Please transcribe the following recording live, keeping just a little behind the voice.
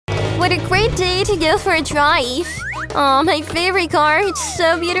What a great day to go for a drive. Oh, my favorite car. It's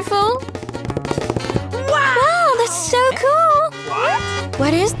so beautiful. Wow, that's so cool.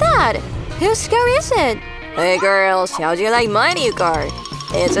 What is that? Whose car is it? Hey girls, how do you like my new car?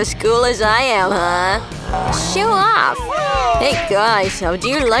 It's as cool as I am, huh? Show off. Hey guys, how do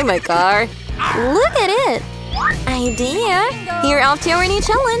you like my car? Look at it. Idea. Here after our new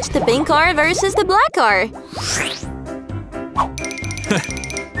challenge, the pink car versus the black car.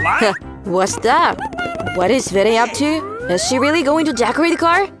 What? What's that? What is Vede up to? Is she really going to decorate the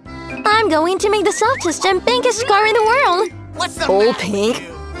car? I'm going to make the softest and pinkest car in the world. All pink?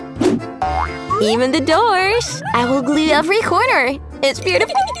 Even the doors. I will glue every corner. It's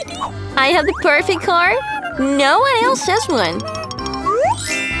beautiful. I have the perfect car. No one else has one.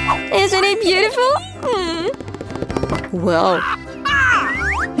 Isn't it beautiful? Well.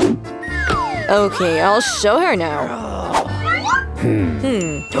 Okay, I'll show her now.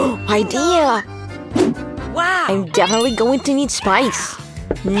 Idea! Wow! I'm definitely going to need spice.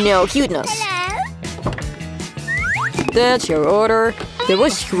 No cuteness. That's your order. That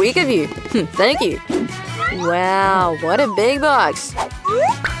was sweet of you. Thank you. Wow, what a big box.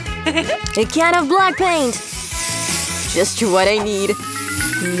 A can of black paint. Just what I need.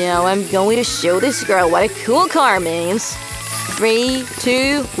 Now I'm going to show this girl what a cool car means. 3,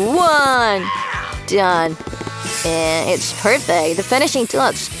 2, 1. Done. And it's perfect. The finishing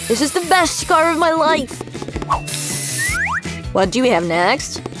touch. This is the best car of my life. What do we have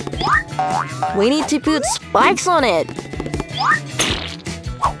next? We need to put spikes on it.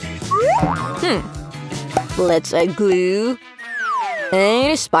 Let's add glue.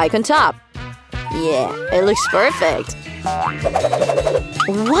 And a spike on top. Yeah, it looks perfect.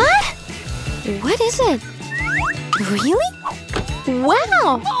 What? What is it? Really?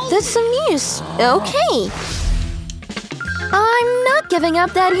 Wow, that's some news. Okay. I'm not giving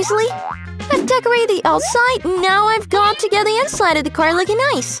up that easily. I've decorated the outside, now I've got to get the inside of the car looking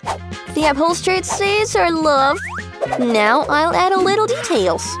nice. The upholstered seats are love. Now I'll add a little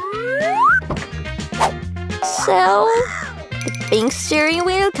details. So, the pink steering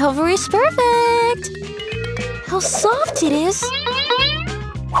wheel cover is perfect. How soft it is.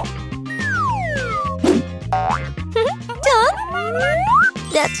 Done.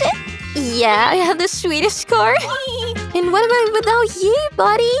 That's it. Yeah, I have the sweetest car. And what about without you,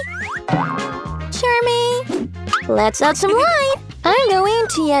 buddy? Charming. Let's add some light. I'm going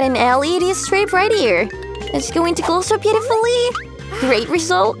to add an LED strip right here. It's going to glow so beautifully. Great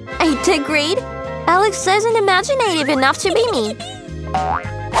result. I did great. Alex isn't imaginative enough to be me.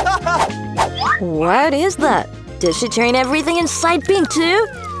 What is that? Did she turn everything inside pink too?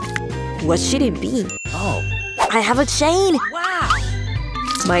 What should it be? Oh, I have a chain. Wow.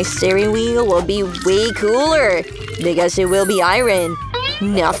 My steering wheel will be way cooler because it will be iron,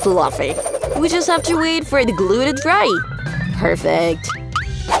 not fluffy. We just have to wait for the glue to dry. Perfect.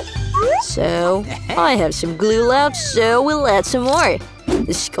 So, I have some glue left, so we'll add some more.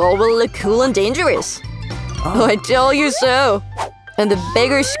 The skull will look cool and dangerous. Oh, I tell you so. And the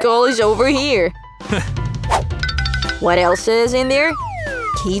bigger skull is over here. What else is in there?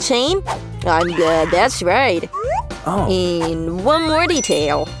 Keychain? I'm good, that's right. Oh. And one more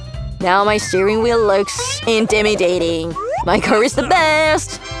detail. Now my steering wheel looks intimidating. My car is the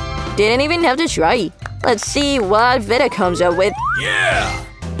best. Didn't even have to try. Let's see what Vita comes up with. Yeah!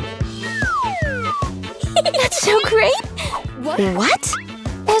 That's so great! What?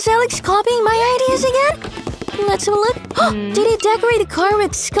 Is Alex copying my ideas again? Let's have a look. Did he decorate the car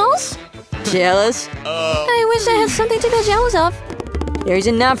with skulls? Jealous? I wish I had something to be jealous of. There's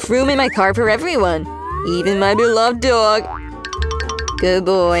enough room in my car for everyone. Even my beloved dog. Good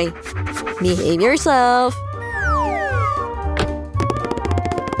boy. Behave yourself.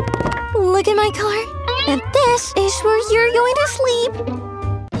 Look at my car. And this is where you're going to sleep.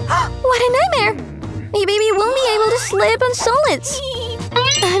 What a nightmare! My baby won't be able to sleep on solids.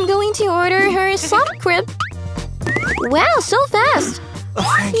 I'm going to order her a soft crib. Wow, so fast!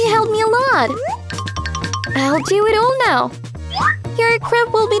 You helped me a lot. I'll do it all now. Your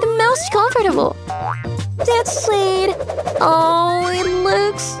crib will be the most comfortable. That's sweet. Oh, it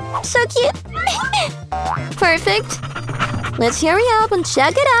looks so cute. Perfect. Let's hurry up and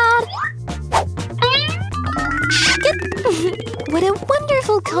check it out. What a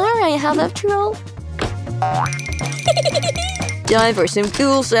wonderful car I have after all. Time for some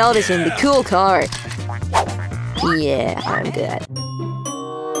cool selfies in the cool car. Yeah, I'm good.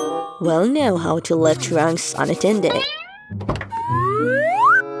 Well, know how to let trunks unattended.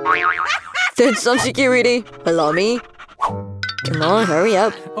 That's some security. Allow me. Come on, hurry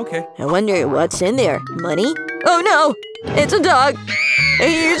up. Okay. I wonder what's in there. Money? Oh no! It's a dog! A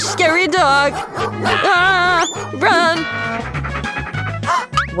huge scary dog! Ah! Run!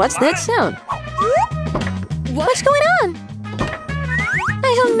 What's that sound? What's going on?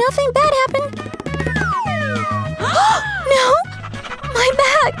 I hope nothing bad happened. No! My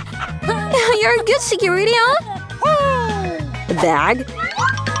bag! You're a good security, huh? A bag?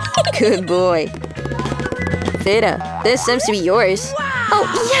 Good boy. Vita, this seems to be yours. Oh,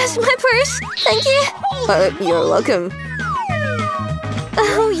 yes, my purse! Thank you! You're welcome.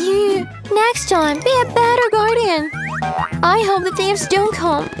 Oh, you! Next time, be a better guardian. I hope the thieves don't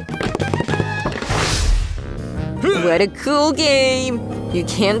come. What a cool game! You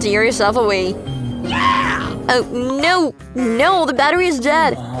can't tear yourself away. Oh, no! No, the battery is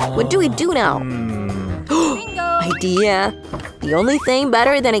dead! What do we do now? Idea! The only thing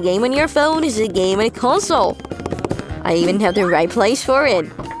better than a game on your phone is a game on a console. I even have the right place for it.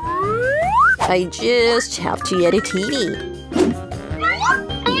 I just have to get a TV.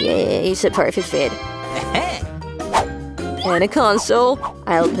 Yeah, it's a perfect fit. And a console.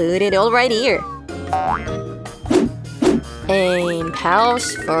 I'll put it all right here. And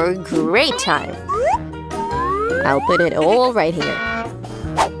pause for a great time. I'll put it all right here.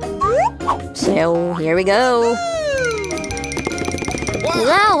 So, here we go.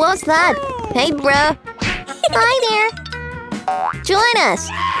 Wow, what's that? Hey, bruh. Hi there. Join us.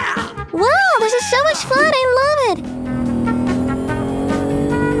 Wow, this is so much fun. I love it.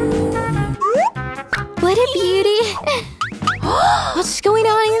 What a beauty. What's going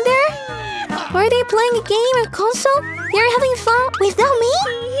on in there? Are they playing a game or console? You're having fun without me?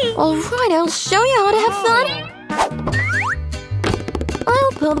 Alright, I'll show you how to have fun.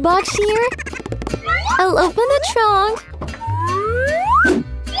 I'll put the box here. I'll open the trunk.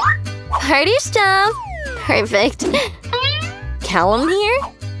 Party stuff. Perfect. Callum here?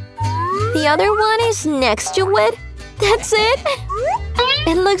 The other one is next to it. That's it.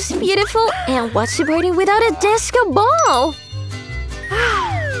 It looks beautiful. And what's a party without a disco ball?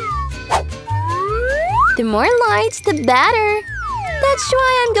 The more lights, the better. That's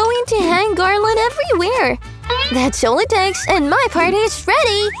why I'm going to hang garland everywhere. That's all it takes, and my party is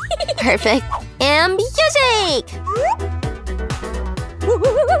ready. Perfect. And music!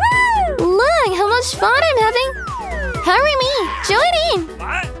 Look how much fun I'm having. Hurry me, join in.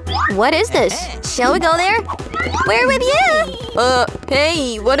 What is this? Shall we go there? We're with you.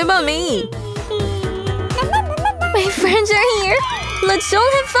 Hey, what about me? My friends are here. Let's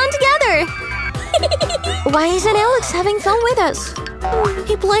all have fun together. Why isn't Alex having fun with us?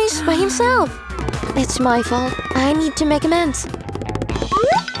 He plays by himself. It's my fault. I need to make amends.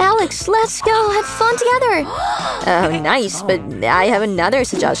 Alex, let's go have fun together. Oh, nice, but I have another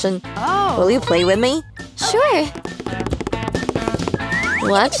suggestion. Will you play with me? Sure.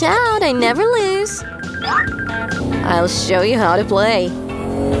 Watch out, I never lose. I'll show you how to play.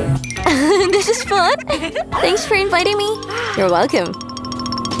 This is fun. Thanks for inviting me. You're welcome.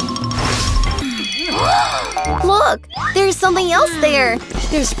 Look, there's something else there.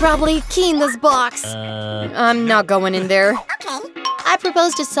 There's probably a key in this box. I'm not going in there. Okay. I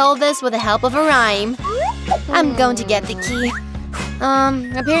propose to solve this with the help of a rhyme. I'm going to get the key.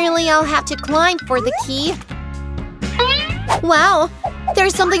 Apparently I'll have to climb for the key. Wow,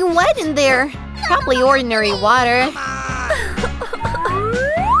 there's something wet in there. Probably ordinary water.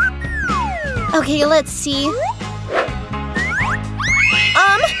 Okay, let's see.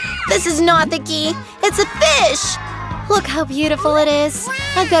 This is not the key. It's a fish! Look how beautiful it is.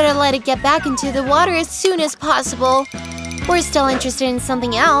 I've gotta let it get back into the water as soon as possible. We're still interested in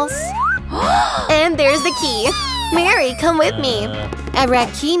something else. And there's the key. Mary, come with me. A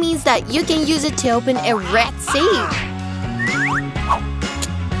red key means that you can use it to open a red safe.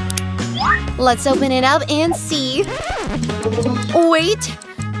 Let's open it up and see. Wait!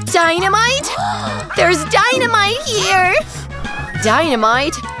 Dynamite? There's dynamite here!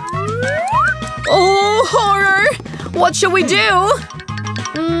 Dynamite? Oh, horror! What should we do?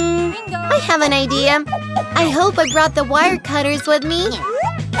 I have an idea. I hope I brought the wire cutters with me.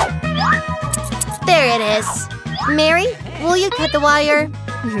 There it is. Mary, will you cut the wire?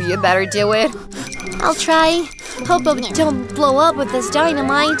 You better do it. I'll try. Hope it don't blow up with this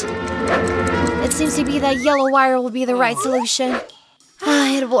dynamite. It seems to be that yellow wire will be the right solution.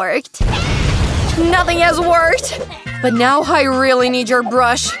 It worked. Nothing has worked! But now I really need your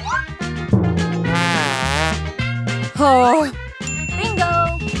brush. Oh.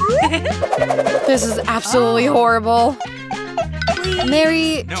 Bingo! This is absolutely horrible.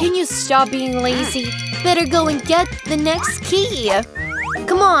 Mary, can you stop being lazy? Better go and get the next key.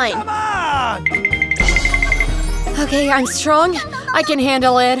 Come on. Okay, I'm strong. I can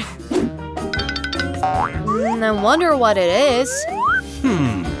handle it. I wonder what it is.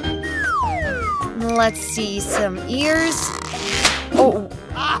 Let's see, some ears. Oh,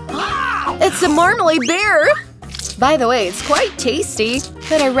 it's a marmalade bear! By the way, it's quite tasty,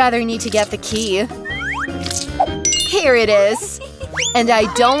 but I rather need to get the key. Here it is. And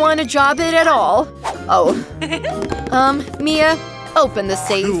I don't want to drop it at all. Oh. Mia, open the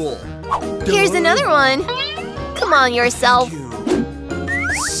safe. Here's another one. Come on yourself.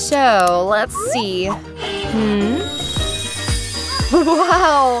 So, let's see.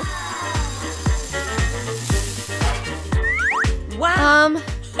 Wow.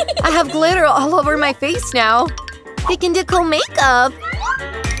 I have glitter all over my face now. They can do cool makeup.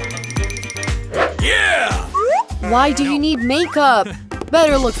 Yeah! Why do you need makeup?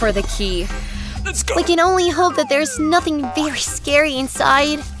 Better look for the key. Let's go! We can only hope that there's nothing very scary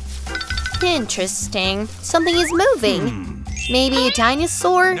inside. Interesting. Something is moving. Maybe a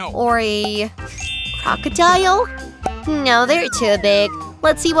dinosaur? Or a crocodile? No, they're too big.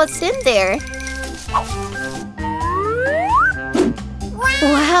 Let's see what's in there.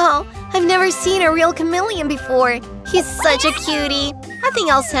 Wow! I've never seen a real chameleon before. He's such a cutie. I think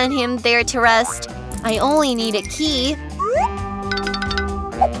I'll send him there to rest. I only need a key.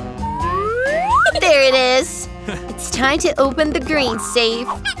 There it is. It's time to open the green safe.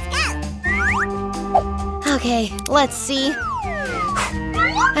 Okay, let's see.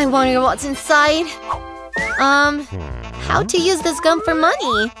 I wonder what's inside. How to use this gum for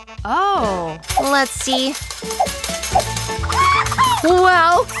money? Oh. Let's see.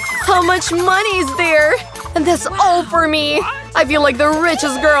 Wow! How much money is there? And that's all for me! I feel like the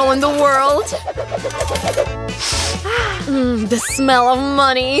richest girl in the world! The smell of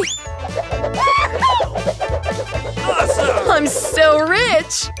money! Awesome! I'm so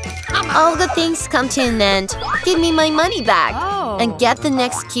rich! All good things come to an end. Give me my money back. And get the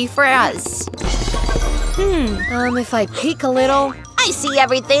next key for us. If I peek a little… I see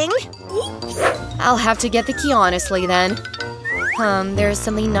everything. I'll have to get the key honestly then. There's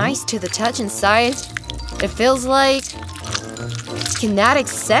something nice to the touch inside. It feels like… kinetic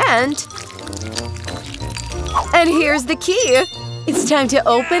sand. And here's the key! It's time to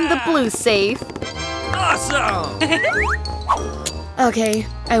open the blue safe. Awesome! Okay,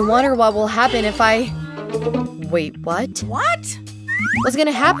 I wonder what will happen if I… Wait, what? What? What's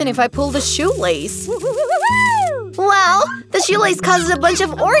gonna happen if I pull the shoelace? Wow! The shoelace causes a bunch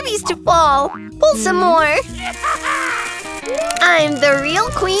of Orbeez to fall. Pull some more. I'm the real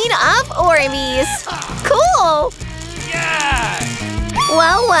queen of Orbeez. Cool! Yeah!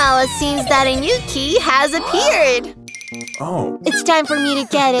 Well, it seems that a new key has appeared. Oh. It's time for me to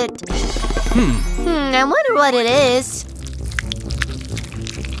get it. I wonder what it is.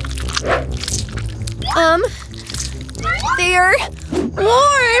 They're…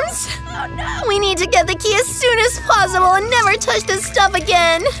 worms! We need to get the key as soon as possible and never touch this stuff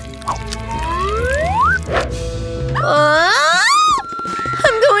again.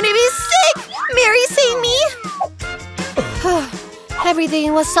 I'm going to be sick! Mary, save me!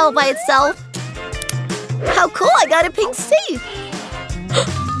 Everything was solved by itself. How cool, I got a pink safe!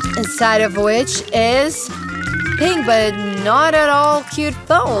 Inside of which is… pink but not at all cute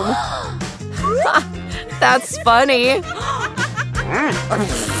foam. That's funny.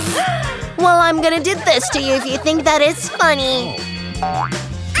 Well, I'm gonna do this to you if you think that it's funny.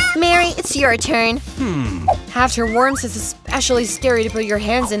 Mary, it's your turn. After worms, it's especially scary to put your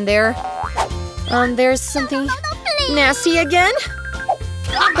hands in there. There's something nasty again?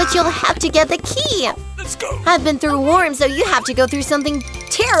 But you'll have to get the key. Let's go! I've been through worms, so you have to go through something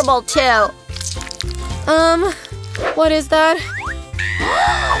terrible too. What is that?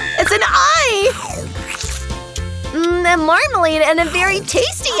 It's an eye! A marmalade and a very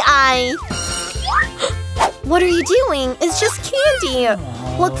tasty eye. What are you doing? It's just candy.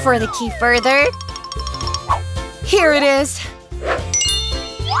 Look for the key further. Here it is.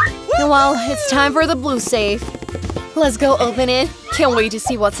 Well, it's time for the blue safe. Let's go open it. Can't wait to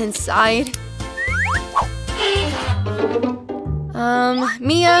see what's inside.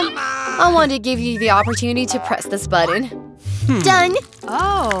 Mia, I want to give you the opportunity to press this button. Done.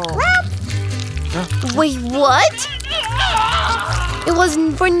 Oh. Wait, what? It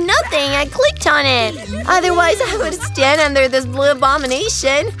wasn't for nothing. I clicked on it. Otherwise, I would stand under this blue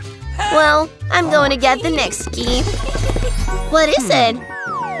abomination. Well, I'm going to get the next key. What is it?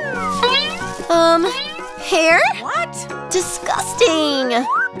 Hair? What? Disgusting.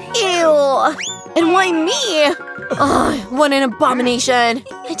 Ew. And why me? Oh, what an abomination.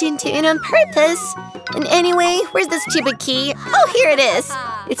 I didn't do it on purpose. And anyway, where's the stupid key? Oh, here it is.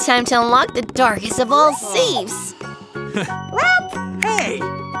 It's time to unlock the darkest of all safes. Hey!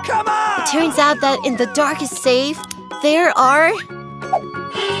 Come on! Turns out that in the darkest safe, there are…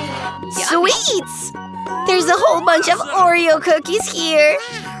 Sweets! There's a whole bunch of Oreo cookies here.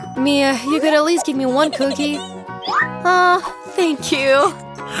 Mia, you could at least give me one cookie. Thank you.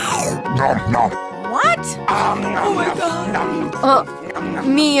 What? Oh my god.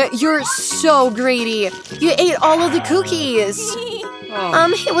 Mia, you're so greedy. You ate all of the cookies.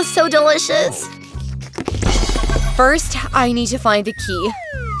 It was so delicious. First, I need to find the key.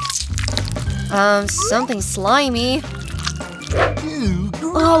 Something slimy.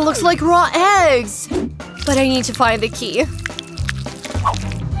 Oh, looks like raw eggs. But I need to find the key.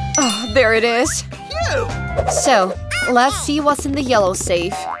 Oh, there it is. So, let's see what's in the yellow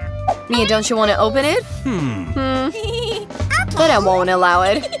safe. Mia, don't you want to open it? But I won't allow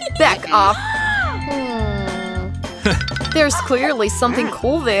it. Back off. There's clearly something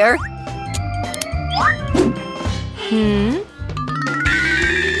cool there.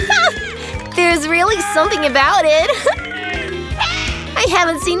 There's really something about it. I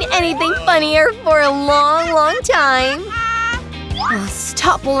haven't seen anything funnier for a long time. Oh,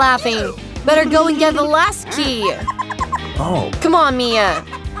 stop laughing. Better go and get the last key. Oh. Come on, Mia.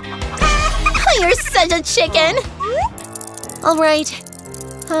 You're such a chicken. All right.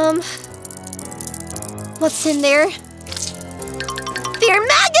 What's in there? They're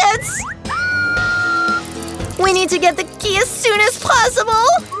maggots. We need to get the key as soon as possible.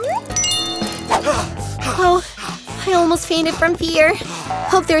 Oh, I almost fainted from fear.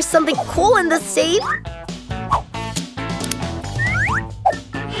 Hope there's something cool in the safe.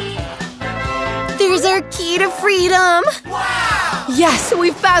 There's our key to freedom. Wow! Yes,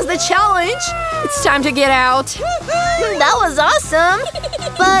 we've passed the challenge. It's time to get out. That was awesome.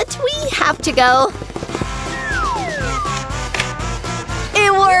 But we have to go.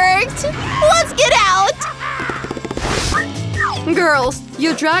 It worked. Let's get out. Girls,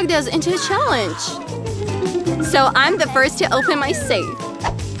 you dragged us into a challenge. So I'm the first to open my safe.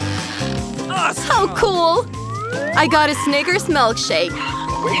 Awesome. How cool! I got a Snickers milkshake.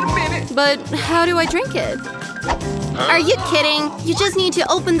 Wait a minute. But how do I drink it? Are you kidding? You just need to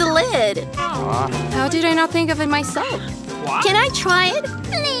open the lid. How did I not think of it myself? What? Can I try it?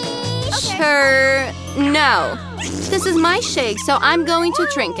 Please. Sure. No. This is my shake, so I'm going to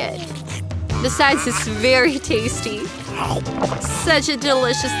drink it. Besides, it's very tasty. Such a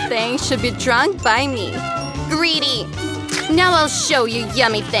delicious thing should be drunk by me. Greedy. Now I'll show you,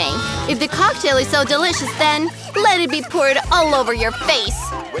 yummy thing. If the cocktail is so delicious, then let it be poured all over your face.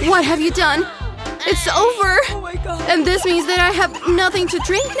 What have you done? It's over. Oh my god. And this means that I have nothing to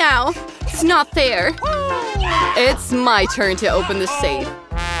drink now. It's not fair. It's my turn to open the safe.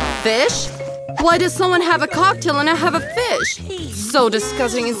 Fish? Why does someone have a cocktail and I have a fish? So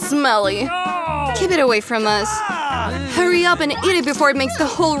disgusting and smelly. Keep it away from us. Hurry up and eat it before it makes the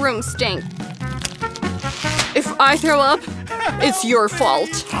whole room stink. If I throw up, it's your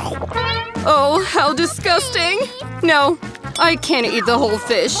fault. Oh, how disgusting. No, I can't eat the whole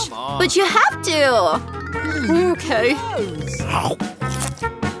fish. But you have to. Okay.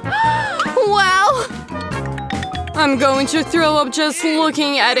 Wow! I'm going to throw up just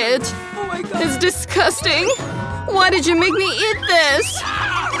looking at it. Oh my god. It's disgusting. Why did you make me eat this?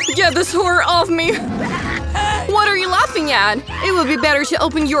 Get this horror off me. What are you laughing at? It would be better to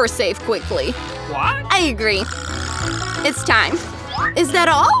open your safe quickly. What? I agree. It's time. Is that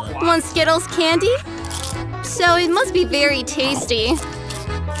all? One Skittles candy? So it must be very tasty.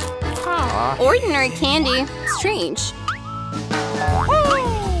 Ordinary candy. Strange.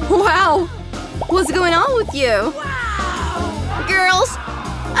 Wow! What's going on with you? Girls,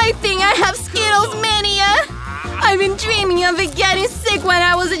 I think I have Skittles mania! I've been dreaming of it getting sick when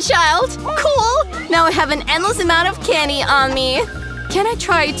I was a child. Cool! Now I have an endless amount of candy on me. Can I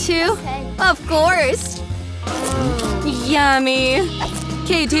try it too? Of course. Yummy.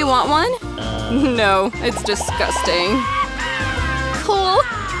 Kate, do you want one? No, it's disgusting. Cool.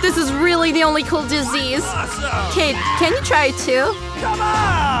 This is really the only cool disease. Awesome. Kate, can you try it too? Come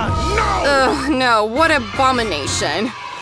on. No. Ugh, no, what abomination.